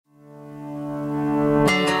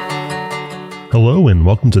Hello and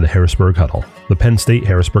welcome to the Harrisburg Huddle, the Penn State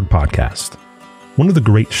Harrisburg podcast. One of the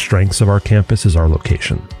great strengths of our campus is our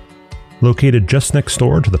location. Located just next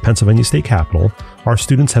door to the Pennsylvania State Capitol, our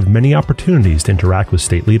students have many opportunities to interact with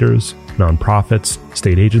state leaders, nonprofits,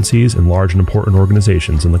 state agencies, and large and important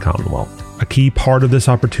organizations in the Commonwealth. A key part of this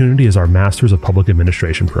opportunity is our Masters of Public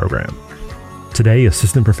Administration program. Today,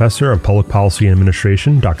 Assistant Professor of Public Policy and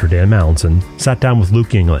Administration, Dr. Dan Mallinson, sat down with Luke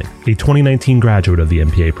Yingling, a 2019 graduate of the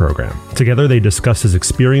MPA program. Together, they discussed his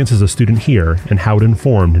experience as a student here and how it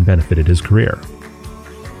informed and benefited his career.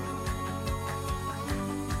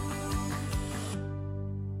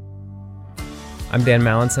 I'm Dan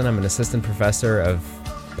Mallinson. I'm an Assistant Professor of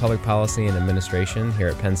Public Policy and Administration here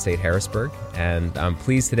at Penn State Harrisburg, and I'm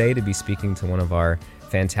pleased today to be speaking to one of our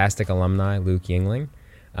fantastic alumni, Luke Yingling.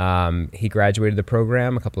 He graduated the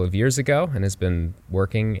program a couple of years ago and has been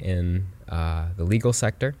working in the legal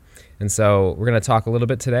sector. And so we're going to talk a little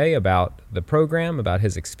bit today about the program, about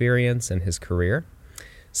his experience and his career.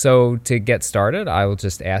 So to get started, I will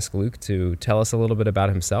just ask Luke to tell us a little bit about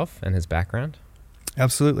himself and his background.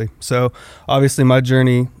 Absolutely. So obviously my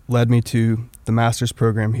journey led me to the master's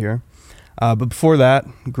program here. But before that,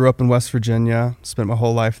 grew up in West Virginia, spent my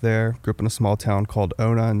whole life there, grew up in a small town called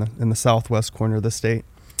Ona in the southwest corner of the state.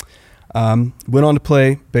 Went on to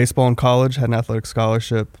play baseball in college, had an athletic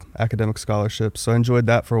scholarship, academic scholarship, so I enjoyed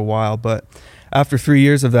that for a while. But after 3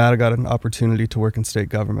 years of that, I got an opportunity to work in state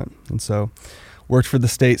government. And so worked for the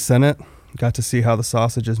state Senate, got to see how the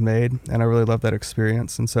sausage is made, and I really loved that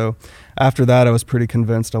experience. And so after that, I was pretty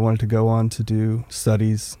convinced I wanted to go on to do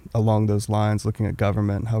studies along those lines, looking at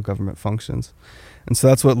government and how government functions. And so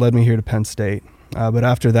that's what led me here to Penn State. But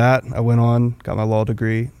after that, I went on, got my law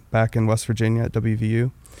degree back in West Virginia at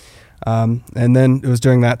WVU. And then it was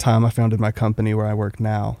during that time I founded my company where I work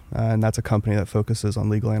now, and that's a company that focuses on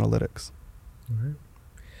legal analytics. All right.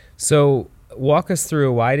 So walk us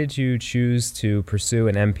through, why did you choose to pursue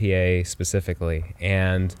an MPA specifically,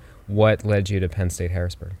 and what led you to Penn State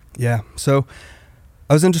Harrisburg? Yeah, so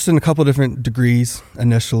I was interested in a couple of different degrees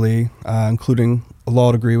initially, including a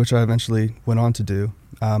law degree, which I eventually went on to do.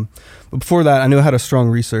 But before that, I knew I had a strong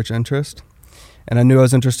research interest. And I knew I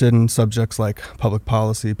was interested in subjects like public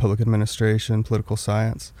policy, public administration, political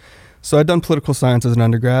science. So I'd done political science as an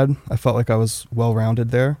undergrad. I felt like I was well-rounded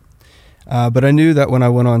there. But I knew that when I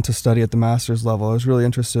went on to study at the master's level, I was really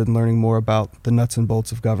interested in learning more about the nuts and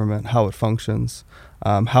bolts of government, how it functions,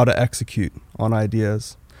 how to execute on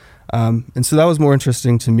ideas. And so that was more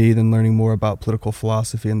interesting to me than learning more about political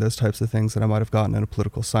philosophy and those types of things that I might have gotten in a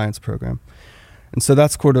political science program. And so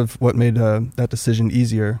that's sort of what made that decision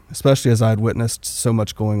easier, especially as I had witnessed so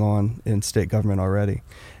much going on in state government already.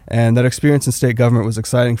 And that experience in state government was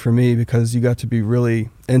exciting for me because you got to be really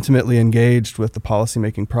intimately engaged with the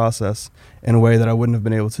policymaking process in a way that I wouldn't have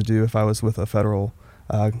been able to do if I was with in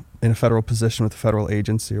a federal position with a federal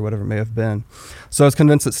agency or whatever it may have been. So I was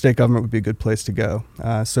convinced that state government would be a good place to go.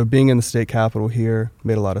 So being in the state capitol here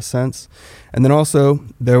made a lot of sense. And then also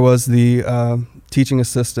there was the teaching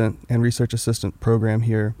assistant and research assistant program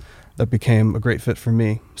here that became a great fit for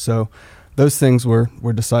me. So those things were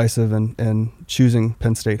decisive in choosing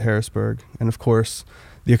Penn State Harrisburg. And of course,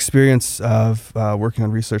 the experience of working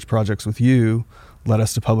on research projects with you led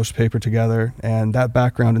us to publish a paper together, and that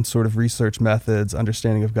background in sort of research methods,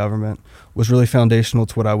 understanding of government, was really foundational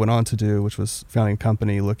to what I went on to do, which was founding a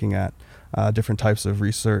company looking at different types of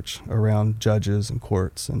research around judges and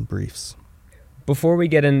courts and briefs. Before we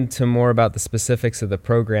get into more about the specifics of the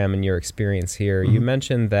program and your experience here, you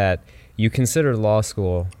mentioned that you considered law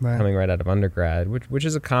school coming right out of undergrad, which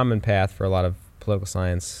is a common path for a lot of political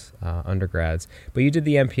science undergrads, but you did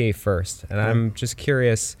the MPA first, and I'm just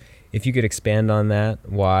curious if you could expand on that,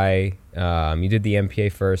 why you did the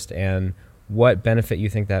MPA first, and what benefit you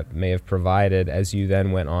think that may have provided as you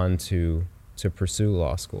then went on to pursue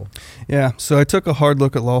law school. Yeah, so I took a hard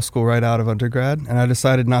look at law school right out of undergrad, and I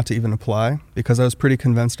decided not to even apply because I was pretty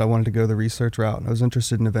convinced I wanted to go the research route, and I was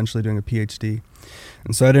interested in eventually doing a PhD.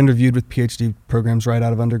 And so I'd interviewed with PhD programs right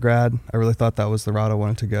out of undergrad. I really thought that was the route I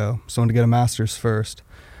wanted to go. So I wanted to get a master's first.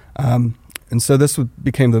 And so this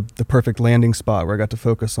became the perfect landing spot where I got to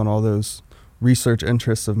focus on all those research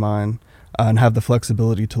interests of mine and have the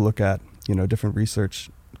flexibility to look at, different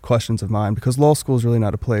research questions of mine, because law school is really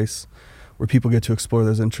not a place where people get to explore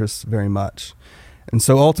those interests very much. And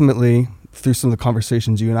so ultimately, through some of the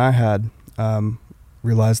conversations you and I had,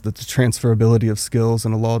 realized that the transferability of skills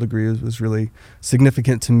in a law degree was really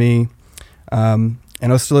significant to me. And I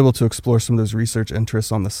was still able to explore some of those research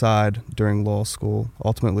interests on the side during law school.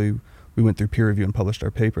 Ultimately, we went through peer review and published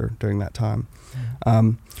our paper during that time.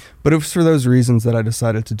 But it was for those reasons that I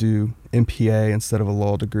decided to do MPA instead of a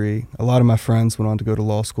law degree. A lot of my friends went on to go to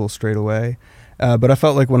law school straight away. But I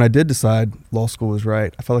felt like when I did decide law school was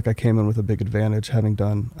right, I felt like I came in with a big advantage having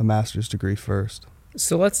done a master's degree first.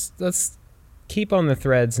 So let's keep on the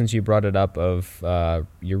thread, since you brought it up, of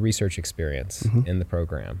your research experience in the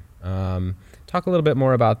program. Talk a little bit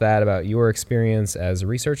more about that, about your experience as a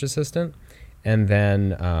research assistant, and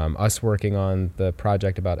then us working on the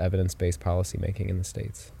project about evidence-based policymaking in the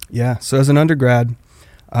States. Yeah, so as an undergrad,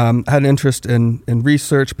 I had an interest in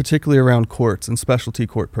research, particularly around courts and specialty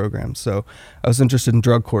court programs. So I was interested in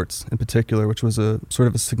drug courts in particular, which was a sort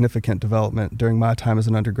of a significant development during my time as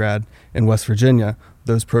an undergrad in West Virginia.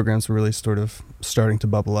 Those programs were really sort of starting to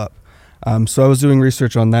bubble up. So I was doing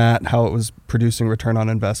research on that, how it was producing return on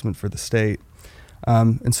investment for the state.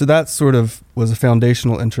 And so that sort of was a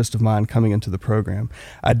foundational interest of mine coming into the program.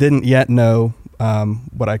 I didn't yet know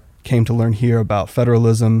what I came to learn here about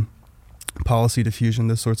federalism, policy diffusion,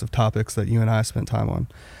 those sorts of topics that you and I spent time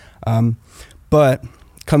on. But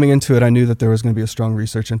coming into it, I knew that there was going to be a strong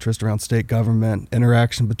research interest around state government,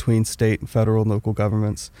 interaction between state and federal and local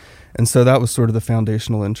governments. And so that was sort of the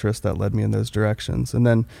foundational interest that led me in those directions. And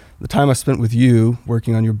then the time I spent with you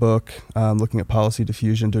working on your book, looking at policy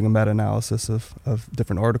diffusion, doing a meta-analysis of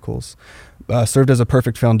different articles, served as a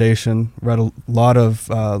perfect foundation, read a lot of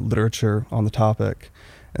literature on the topic.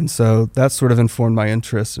 And so that sort of informed my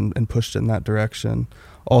interest and pushed it in that direction.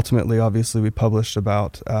 Ultimately, obviously, we published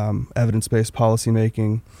about evidence-based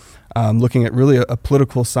policymaking, looking at really a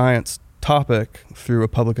political science topic through a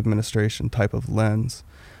public administration type of lens.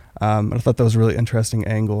 And I thought that was a really interesting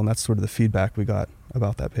angle, and that's sort of the feedback we got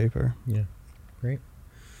about that paper. Yeah, great.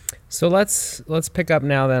 So let's pick up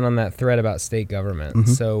now then on that thread about state government.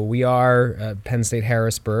 So we are Penn State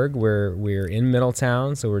Harrisburg. We're in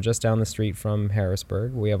Middletown, so we're just down the street from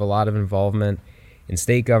Harrisburg. We have a lot of involvement in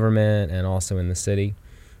state government and also in the city.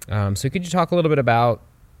 So could you talk a little bit about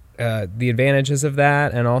the advantages of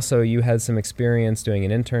that, and also you had some experience doing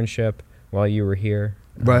an internship while you were here.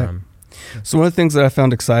 Right. So one of the things that I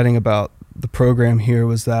found exciting about the program here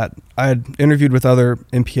was that I had interviewed with other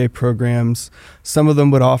MPA programs. Some of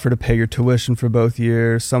them would offer to pay your tuition for both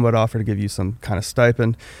years. Some would offer to give you some kind of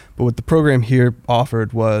stipend. But what the program here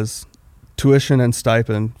offered was tuition and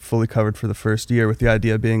stipend fully covered for the first year, with the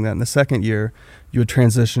idea being that in the second year, you would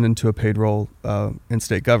transition into a paid role in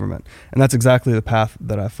state government. And that's exactly the path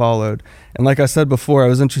that I followed. And like I said before, I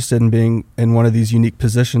was interested in being in one of these unique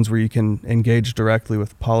positions where you can engage directly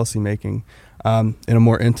with policymaking in a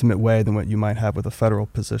more intimate way than what you might have with a federal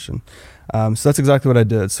position. So that's exactly what I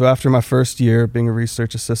did. So after my first year being a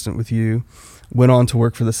research assistant with you, went on to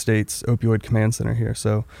work for the state's opioid command center here.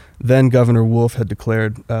 So then Governor Wolf had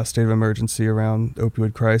declared a state of emergency around the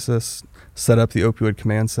opioid crisis, set up the opioid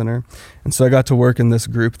command center. And so I got to work in this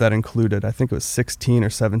group that included, I think it was 16 or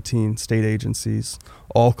 17 state agencies,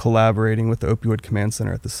 all collaborating with the opioid command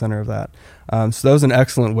center at the center of that. So that was an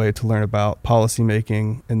excellent way to learn about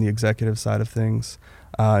policymaking and the executive side of things,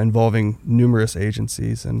 involving numerous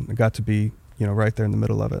agencies, and I got to be, right there in the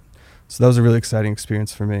middle of it. So that was a really exciting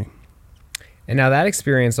experience for me. And now that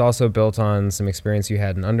experience also built on some experience you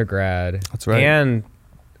had in undergrad. That's right. And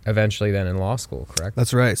eventually then in law school, correct?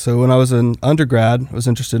 That's right. So when I was an undergrad, I was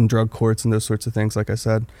interested in drug courts and those sorts of things, like I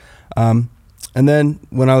said. And then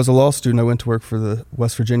when I was a law student, I went to work for the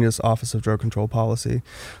West Virginia's Office of Drug Control Policy.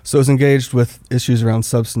 So I was engaged with issues around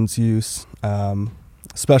substance use,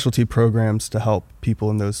 specialty programs to help people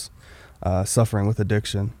in those suffering with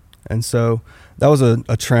addiction. And so that was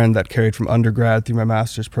a trend that carried from undergrad through my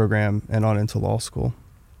master's program and on into law school.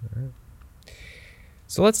 All right.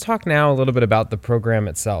 So let's talk now a little bit about the program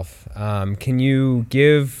itself. Can you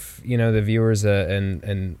give the viewers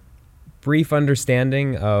a brief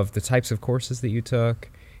understanding of the types of courses that you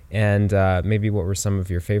took, and maybe what were some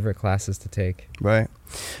of your favorite classes to take? Right.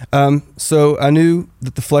 So I knew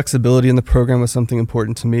that the flexibility in the program was something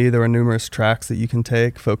important to me. There were numerous tracks that you can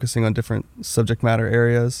take, focusing on different subject matter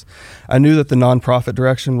areas. I knew that the nonprofit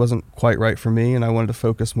direction wasn't quite right for me, and I wanted to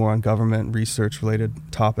focus more on government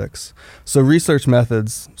research-related topics. So research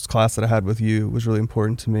methods, this class that I had with you, was really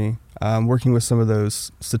important to me. Working with some of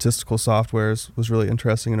those statistical softwares was really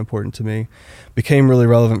interesting and important to me. Became really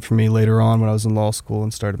relevant for me later on when I was in law school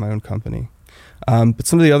and started my own company. But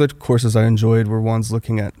some of the other courses I enjoyed were ones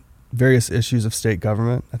looking at various issues of state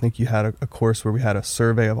government. I think you had a course where we had a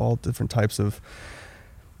survey of all different types of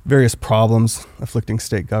various problems afflicting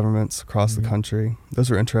state governments across the country. Those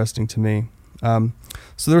were interesting to me.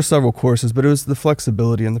 So there were several courses, but it was the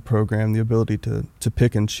flexibility in the program, the ability to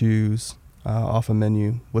pick and choose off a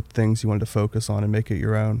menu what things you wanted to focus on and make it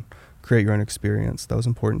your own, create your own experience. That was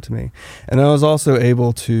important to me. And I was also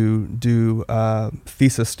able to do a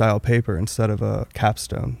thesis-style paper instead of a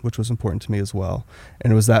capstone, which was important to me as well.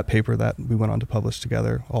 And it was that paper that we went on to publish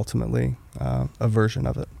together, ultimately, a version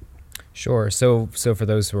of it. Sure. So for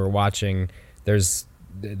those who are watching, there's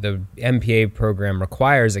the MPA program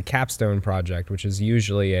requires a capstone project, which is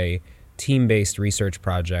usually a team-based research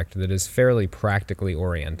project that is fairly practically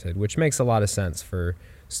oriented, which makes a lot of sense for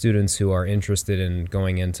students who are interested in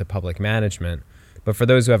going into public management. But for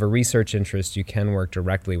those who have a research interest, you can work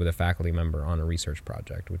directly with a faculty member on a research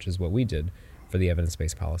project, which is what we did for the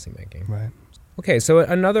evidence-based policymaking. Right. Okay, so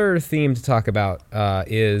another theme to talk about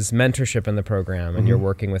is mentorship in the program, and you're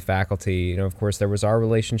working with faculty. Of course, there was our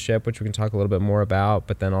relationship, which we can talk a little bit more about,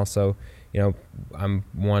 but then also, I'm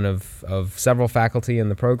one of several faculty in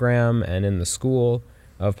the program and in the School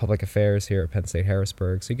of Public Affairs here at Penn State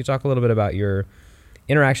Harrisburg. So you could talk a little bit about your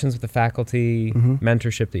interactions with the faculty,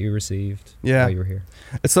 mentorship that you received while you were here.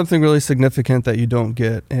 It's something really significant that you don't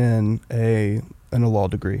get in a law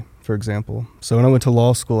degree, for example. So when I went to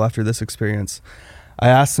law school after this experience, I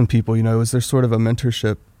asked some people, is there sort of a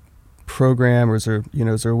mentorship program, or is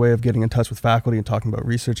there a way of getting in touch with faculty and talking about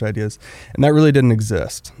research ideas? And that really didn't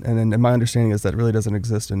exist. And my understanding is that really doesn't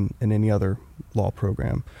exist in any other law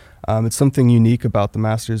program. It's something unique about the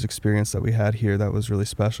master's experience that we had here that was really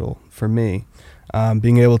special for me.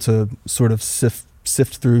 Being able to sort of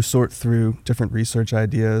sort through different research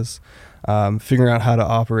ideas, figuring out how to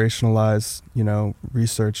operationalize,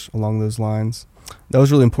 research along those lines. That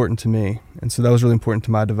was really important to me. And so that was really important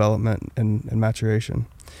to my development and maturation.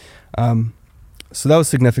 So that was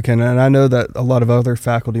significant. And I know that a lot of other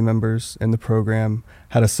faculty members in the program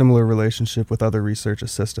had a similar relationship with other research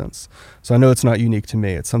assistants. So I know it's not unique to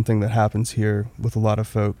me. It's something that happens here with a lot of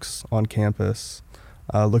folks on campus,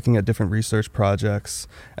 looking at different research projects,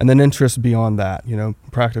 and then interest beyond that,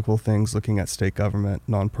 practical things, looking at state government,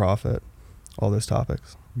 nonprofit, all those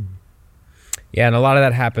topics. Yeah, and a lot of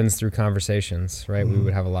that happens through conversations, right? We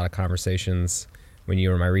would have a lot of conversations when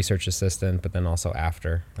you were my research assistant, but then also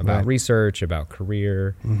after, about research, about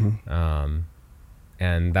career.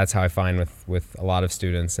 And that's how I find with a lot of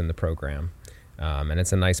students in the program. And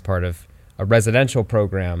it's a nice part of a residential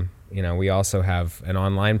program. We also have an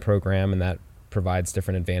online program, and that provides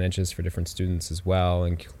different advantages for different students as well,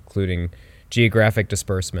 including geographic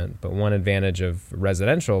disbursement. But one advantage of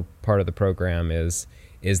residential part of the program is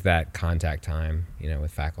that contact time,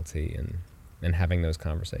 with faculty and having those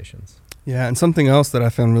conversations. Yeah, and something else that I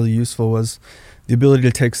found really useful was the ability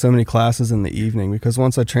to take so many classes in the evening, because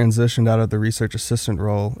once I transitioned out of the research assistant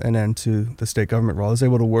role and into the state government role, I was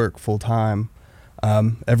able to work full-time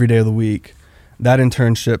every day of the week. That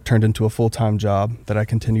internship turned into a full-time job that I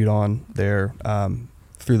continued on there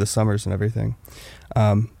through the summers and everything.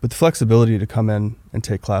 But the flexibility to come in and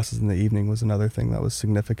take classes in the evening was another thing that was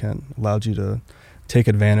significant, allowed you to take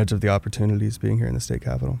advantage of the opportunities being here in the state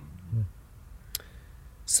capitol.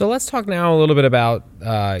 So let's talk now a little bit about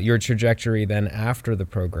your trajectory then after the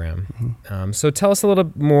program. So tell us a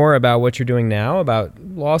little more about what you're doing now, about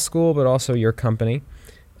law school, but also your company,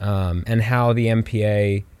 and how the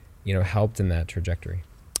MPA helped in that trajectory.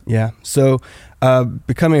 Yeah, so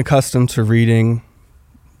becoming accustomed to reading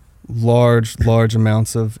large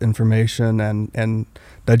amounts of information and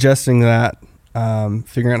digesting that,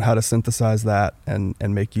 figuring out how to synthesize that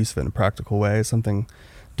and make use of it in a practical way is something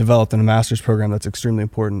developed in a master's program that's extremely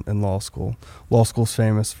important in law school. Law school's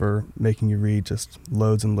famous for making you read just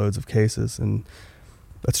loads and loads of cases, and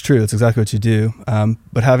that's true. That's exactly what you do.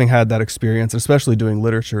 But having had that experience, especially doing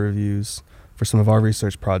literature reviews for some of our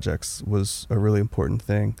research projects, was a really important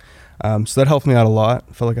thing. So that helped me out a lot.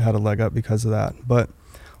 I felt like I had a leg up because of that. But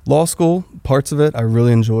law school, parts of it I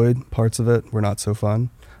really enjoyed. Parts of it were not so fun.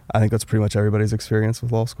 I think that's pretty much everybody's experience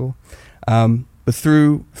with law school. But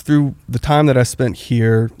through the time that I spent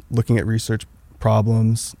here looking at research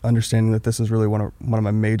problems, understanding that this is really one of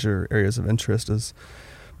my major areas of interest is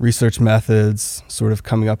research methods, sort of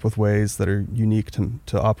coming up with ways that are unique to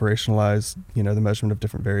operationalize, the measurement of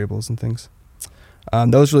different variables and things.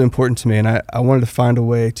 That was really important to me, and I wanted to find a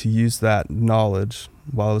way to use that knowledge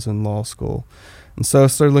while I was in law school. And so I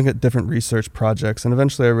started looking at different research projects, and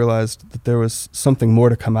eventually I realized that there was something more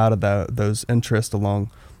to come out of those interests along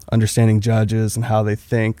understanding judges and how they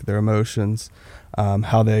think, their emotions,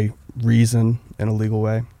 how they reason in a legal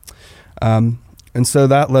way. And so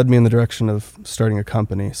that led me in the direction of starting a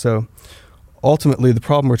company. So ultimately, the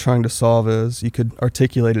problem we're trying to solve is, you could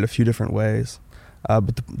articulate it a few different ways.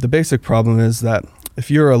 But the basic problem is that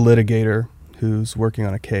if you're a litigator who's working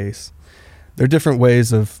on a case, there are different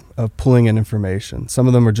ways of pulling in information. Some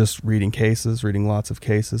of them are just reading lots of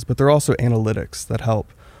cases, but there are also analytics that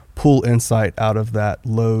help pull insight out of that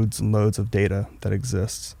loads and loads of data that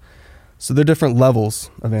exists. So there are different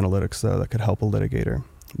levels of analytics, though, that could help a litigator.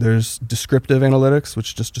 There's descriptive analytics,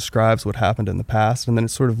 which just describes what happened in the past, and then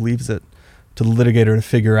it sort of leaves it to the litigator to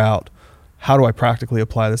figure out, how do I practically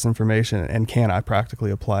apply this information, and can I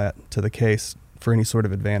practically apply it to the case for any sort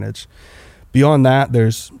of advantage? Beyond that,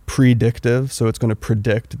 there's predictive, so it's going to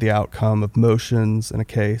predict the outcome of motions in a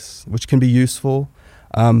case, which can be useful.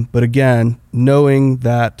 But again, knowing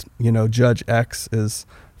that Judge X is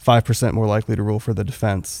 5% more likely to rule for the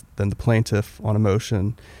defense than the plaintiff on a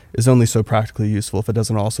motion is only so practically useful if it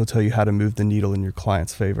doesn't also tell you how to move the needle in your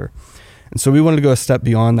client's favor. And so we wanted to go a step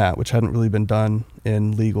beyond that, which hadn't really been done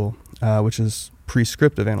in legal, which is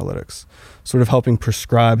prescriptive analytics, sort of helping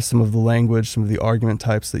prescribe some of the language, some of the argument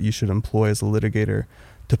types that you should employ as a litigator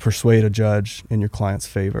to persuade a judge in your client's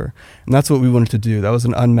favor. And that's what we wanted to do. That was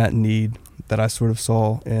an unmet need that I sort of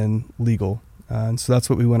saw in legal. And so that's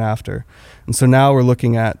what we went after. And so now we're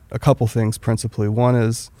looking at a couple things principally. One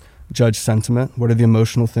is judge sentiment. What are the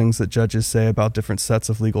emotional things that judges say about different sets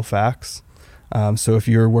of legal facts? So if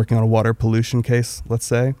you're working on a water pollution case, let's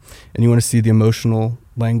say, and you want to see the emotional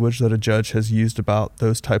language that a judge has used about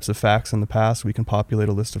those types of facts in the past, we can populate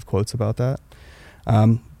a list of quotes about that.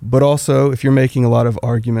 But also, if you're making a lot of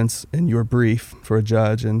arguments in your brief for a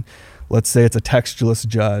judge, and let's say it's a textualist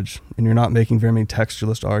judge, and you're not making very many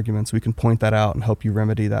textualist arguments, we can point that out and help you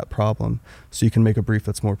remedy that problem so you can make a brief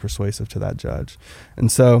that's more persuasive to that judge. And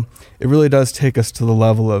so it really does take us to the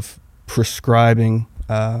level of prescribing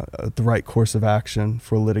the right course of action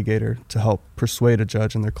for a litigator to help persuade a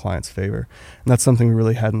judge in their client's favor. And that's something we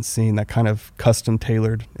really hadn't seen, that kind of custom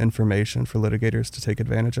tailored information for litigators to take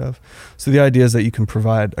advantage of. So the idea is that you can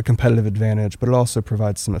provide a competitive advantage, but it also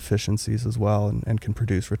provides some efficiencies as well and can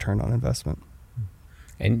produce return on investment.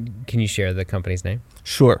 And can you share the company's name?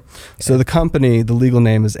 Sure. Yeah. So the company, the legal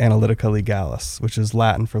name is Analytica Legalis, which is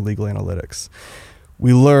Latin for legal analytics.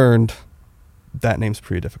 We learned that name's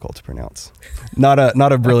pretty difficult to pronounce. Not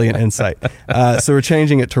a brilliant insight. So we're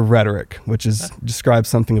changing it to rhetoric, which describes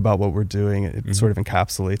something about what we're doing. It sort of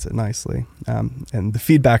encapsulates it nicely. And the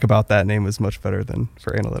feedback about that name was much better than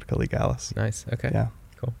for Analytica Legalis. Nice. Okay. Yeah.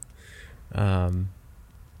 Cool.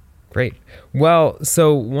 Great. Well,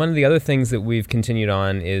 so one of the other things that we've continued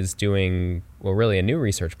on is doing, really a new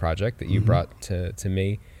research project that you brought to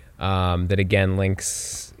me. That again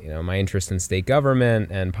links, my interest in state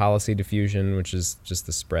government and policy diffusion, which is just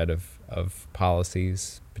the spread of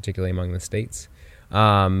policies, particularly among the states.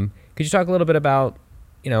 Could you talk a little bit about,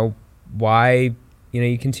 why,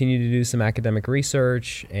 you continue to do some academic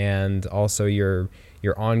research and also your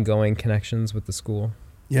ongoing connections with the school?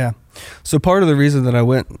 Yeah. So part of the reason that I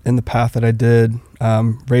went in the path that I did,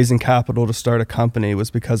 raising capital to start a company,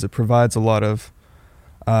 was because it provides you a lot of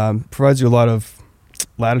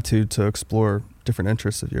latitude to explore different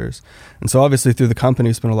interests of yours. And so obviously through the company,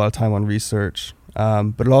 I spend a lot of time on research,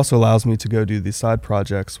 but it also allows me to go do these side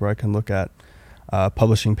projects where I can look at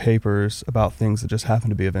publishing papers about things that just happen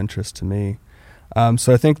to be of interest to me.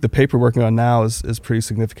 So I think the paper we're working on now is pretty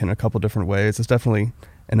significant in a couple different ways. It's definitely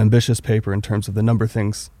an ambitious paper in terms of the number of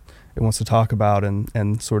things it wants to talk about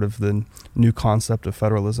and sort of the new concept of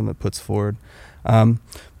federalism it puts forward.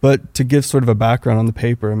 But to give sort of a background on the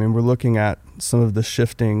paper, we're looking at some of the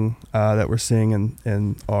shifting that we're seeing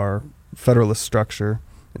in our federalist structure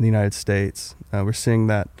in the United States. We're seeing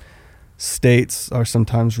that states are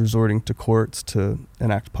sometimes resorting to courts to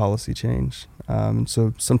enact policy change.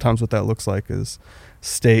 So sometimes what that looks like is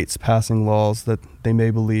states passing laws that they may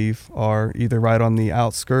believe are either right on the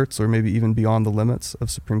outskirts or maybe even beyond the limits of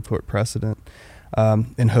Supreme Court precedent,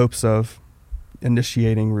 in hopes of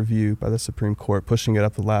initiating review by the Supreme Court, pushing it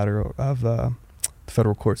up the ladder of the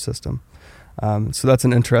federal court system. So that's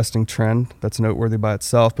an interesting trend that's noteworthy by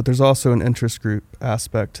itself, but there's also an interest group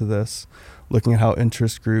aspect to this, looking at how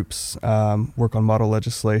interest groups work on model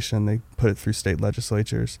legislation. They put it through state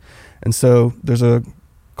legislatures. And so there's a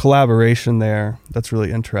collaboration there that's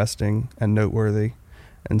really interesting and noteworthy.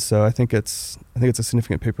 And so I think it's a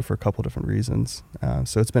significant paper for a couple different reasons.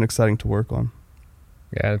 So it's been exciting to work on.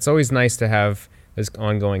 Yeah, it's always nice to have those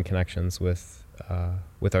ongoing connections with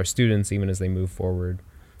our students, even as they move forward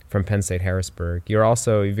from Penn State Harrisburg.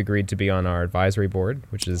 You've agreed to be on our advisory board,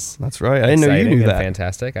 which is that's right. I didn't know you knew that.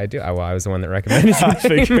 Fantastic. I do. I was the one that recommended you. I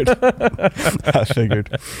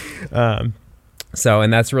figured.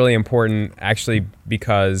 And that's really important, actually,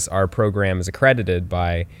 because our program is accredited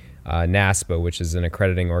by NASPA, which is an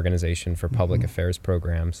accrediting organization for public affairs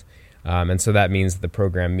programs. And so that means the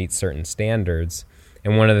program meets certain standards.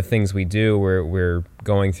 And one of the things we do, we're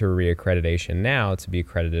going through reaccreditation now to be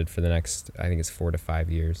accredited for the next, I think it's 4 to 5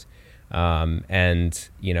 years. And,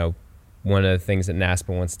 one of the things that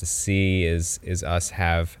NASPA wants to see is us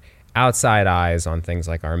have outside eyes on things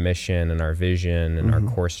like our mission and our vision and our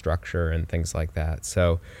course structure and things like that.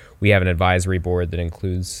 So we have an advisory board that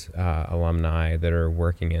includes alumni that are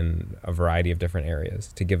working in a variety of different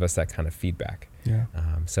areas to give us that kind of feedback. Yeah.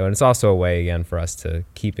 And it's also a way, again, for us to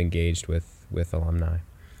keep engaged with alumni.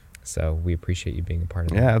 So we appreciate you being a part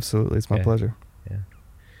of that. Yeah, absolutely. It's my pleasure. Yeah.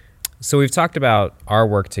 So we've talked about our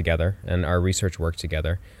work together and our research work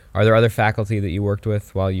together. Are there other faculty that you worked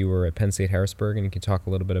with while you were at Penn State Harrisburg? And you can talk a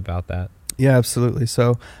little bit about that. Yeah, absolutely.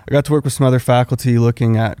 So I got to work with some other faculty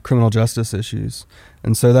looking at criminal justice issues.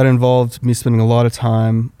 And so that involved me spending a lot of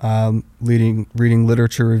time reading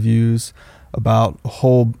literature reviews about a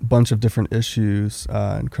whole bunch of different issues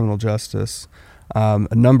in criminal justice,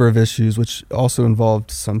 a number of issues, which also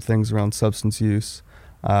involved some things around substance use.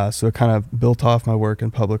 So it kind of built off my work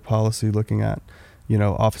in public policy, looking at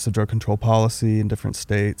Office of Drug Control Policy in different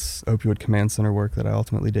states, Opioid Command Center work that I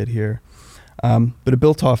ultimately did here. But it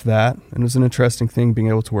built off that, and it was an interesting thing being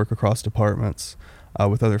able to work across departments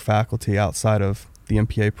with other faculty outside of the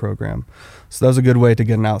MPA program. So that was a good way to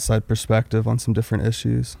get an outside perspective on some different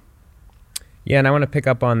issues. Yeah, and I want to pick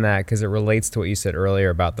up on that because it relates to what you said earlier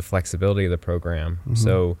about the flexibility of the program.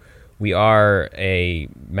 So we are a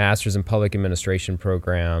Master's in Public Administration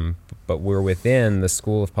program, but we're within the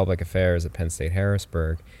School of Public Affairs at Penn State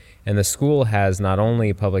Harrisburg. And the school has not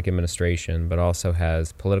only public administration, but also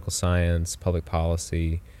has political science, public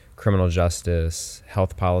policy, criminal justice,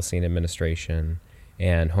 health policy and administration,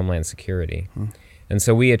 and homeland security. And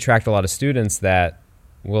so we attract a lot of students that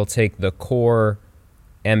will take the core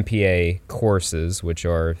MPA courses, which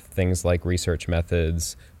are things like research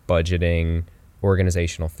methods, budgeting,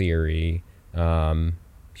 organizational theory,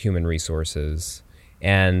 human resources,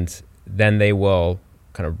 and then they will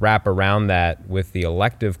kind of wrap around that with the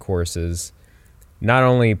elective courses, not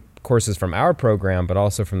only courses from our program, but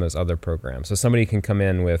also from those other programs. So somebody can come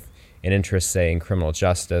in with an interest, say, in criminal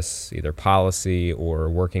justice, either policy or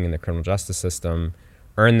working in the criminal justice system,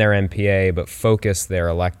 earn their MPA, but focus their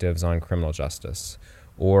electives on criminal justice.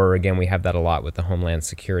 Or again, we have that a lot with the Homeland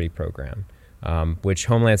Security program, which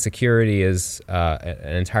Homeland Security is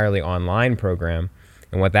an entirely online program.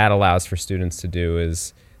 And what that allows for students to do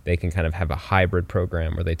is they can kind of have a hybrid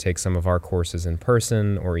program where they take some of our courses in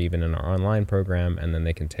person or even in our online program, and then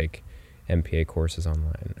they can take MPA courses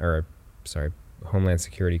online, Homeland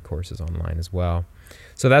Security courses online as well.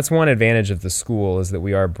 So that's one advantage of the school, is that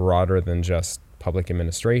we are broader than just public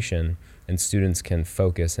administration, and students can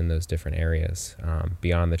focus in those different areas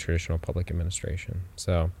beyond the traditional public administration.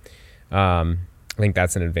 So I think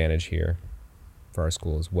that's an advantage here for our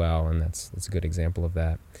school as well, and that's a good example of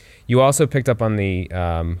that. You also picked up on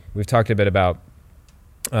we've talked a bit about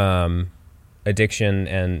addiction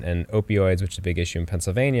and opioids, which is a big issue in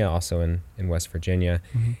Pennsylvania, also in West Virginia.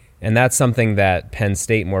 And that's something that Penn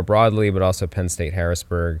State more broadly, but also Penn State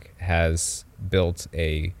Harrisburg has built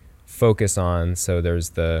a focus on. So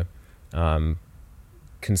there's the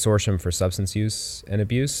Consortium for Substance Use and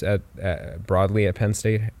Abuse broadly at Penn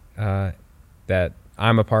State that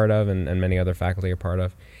I'm a part of and many other faculty are part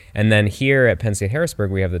of. And then here at Penn State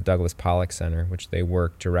Harrisburg, we have the Douglas Pollock Center, which they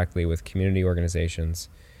work directly with community organizations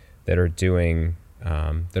that are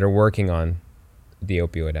working on the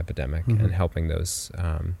opioid epidemic and helping those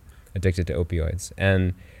addicted to opioids.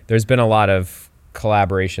 And there's been a lot of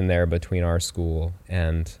collaboration there between our school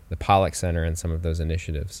and the Pollock Center and some of those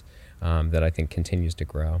initiatives that I think continues to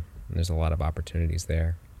grow. And there's a lot of opportunities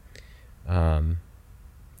there.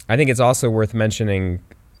 I think it's also worth mentioning,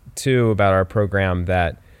 too, about our program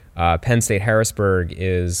that Penn State Harrisburg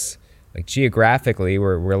is, like, geographically,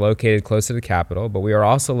 we're located close to the Capitol, but we are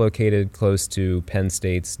also located close to Penn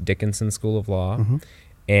State's Dickinson School of Law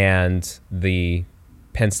and the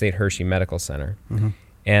Penn State Hershey Medical Center.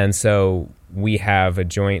 And so we have a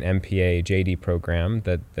joint MPA JD program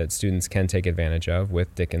that students can take advantage of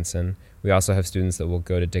with Dickinson. We also have students that will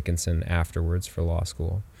go to Dickinson afterwards for law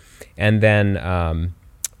school. And then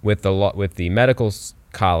with the medical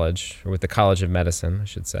college, or with the College of Medicine, I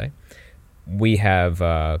should say, we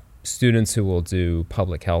have students who will do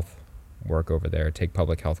public health work over there, take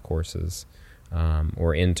public health courses,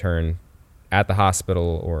 or intern at the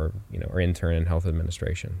hospital, or intern in health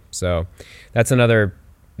administration. So that's another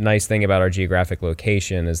nice thing about our geographic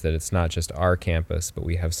location, is that it's not just our campus, but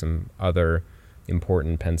we have some other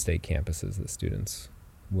important Penn State campuses that students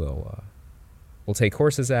will take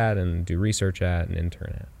courses at and do research at and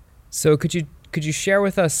intern at. So could you share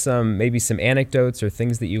with us maybe some anecdotes or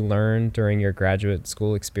things that you learned during your graduate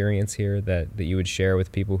school experience here that you would share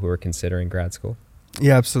with people who are considering grad school?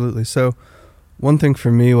 Yeah, absolutely. So One thing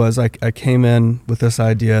for me was I came in with this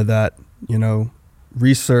idea that,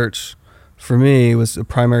 research for me was a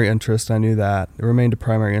primary interest. I knew that. It remained a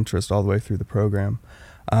primary interest all the way through the program.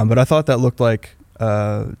 But I thought that looked like,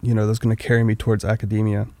 that was going to carry me towards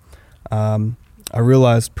academia. I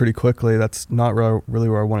realized pretty quickly that's not really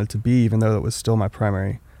where I wanted to be, even though that was still my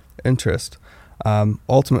primary interest.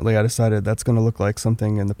 Ultimately, I decided that's going to look like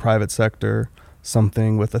something in the private sector,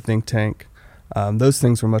 something with a think tank. Those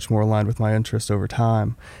things were much more aligned with my interest over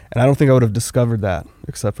time. And I don't think I would have discovered that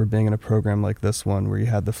except for being in a program like this one where you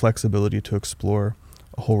had the flexibility to explore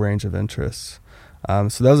a whole range of interests.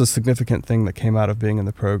 So that was a significant thing that came out of being in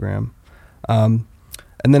the program. And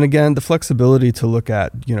then again, the flexibility to look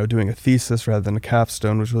at, doing a thesis rather than a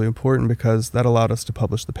capstone was really important because that allowed us to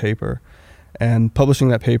publish the paper. And publishing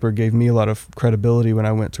that paper gave me a lot of credibility when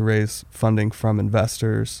I went to raise funding from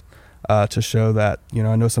investors. To show that,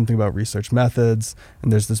 I know something about research methods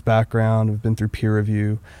and there's this background, I've been through peer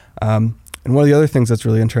review. And one of the other things that's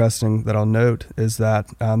really interesting that I'll note is that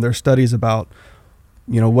there are studies about,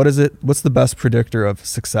 what's the best predictor of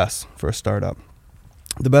success for a startup?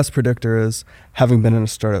 The best predictor is having been in a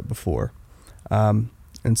startup before. And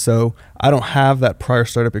so I don't have that prior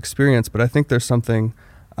startup experience, but I think there's something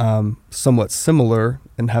somewhat similar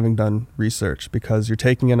in having done research because you're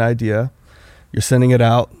taking an idea, you're sending it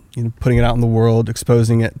out, putting it out in the world,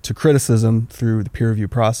 exposing it to criticism through the peer review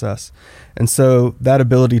process. And so that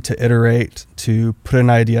ability to iterate, to put an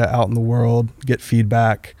idea out in the world, get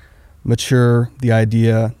feedback, mature the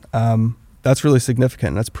idea, that's really significant.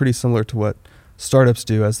 And that's pretty similar to what startups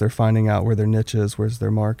do as they're finding out where their niche is, where's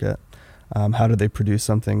their market, how do they produce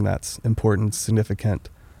something that's important, significant,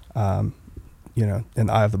 in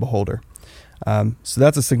the eye of the beholder. So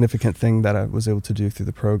that's a significant thing that I was able to do through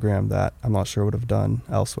the program that I'm not sure I would have done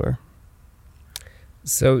elsewhere.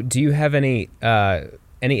 So do you have any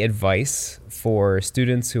advice for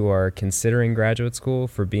students who are considering graduate school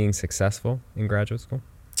for being successful in graduate school?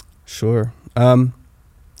 Sure.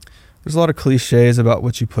 There's a lot of cliches about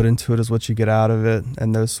what you put into it is what you get out of it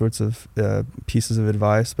and those sorts of pieces of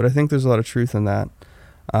advice, but I think there's a lot of truth in that.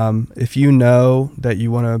 If you know that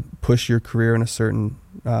you want to push your career in a certain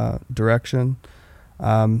direction,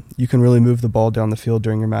 you can really move the ball down the field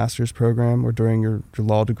during your master's program or during your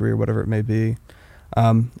law degree or whatever it may be.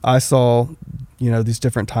 I saw, these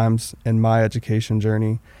different times in my education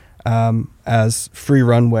journey as free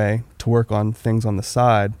runway to work on things on the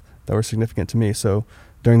side that were significant to me. So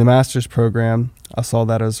during the master's program, I saw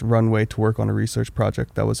that as runway to work on a research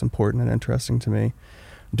project that was important and interesting to me.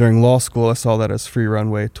 During law school, I saw that as free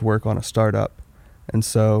runway to work on a startup. And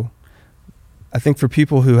so I think for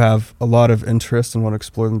people who have a lot of interest and want to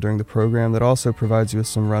explore them during the program, that also provides you with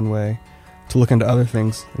some runway to look into other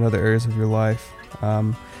things in other areas of your life.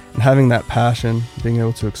 And having that passion, being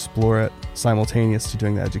able to explore it simultaneous to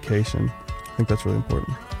doing the education, I think that's really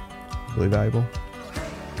important, really valuable.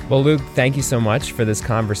 Well, Luke, thank you so much for this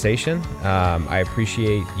conversation. I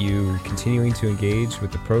appreciate you continuing to engage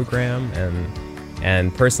with the program,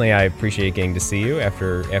 and personally, I appreciate getting to see you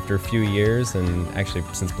after a few years, and actually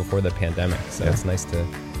since before the pandemic. So It's nice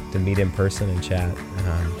to meet in person and chat.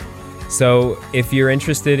 So if you're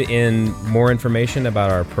interested in more information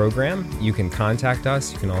about our program, you can contact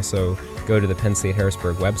us. You can also go to the Penn State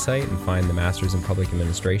Harrisburg website and find the Masters in Public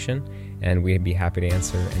Administration, and we'd be happy to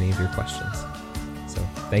answer any of your questions. So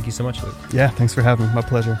thank you so much, Luke. Yeah, thanks for having me. My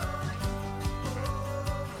pleasure.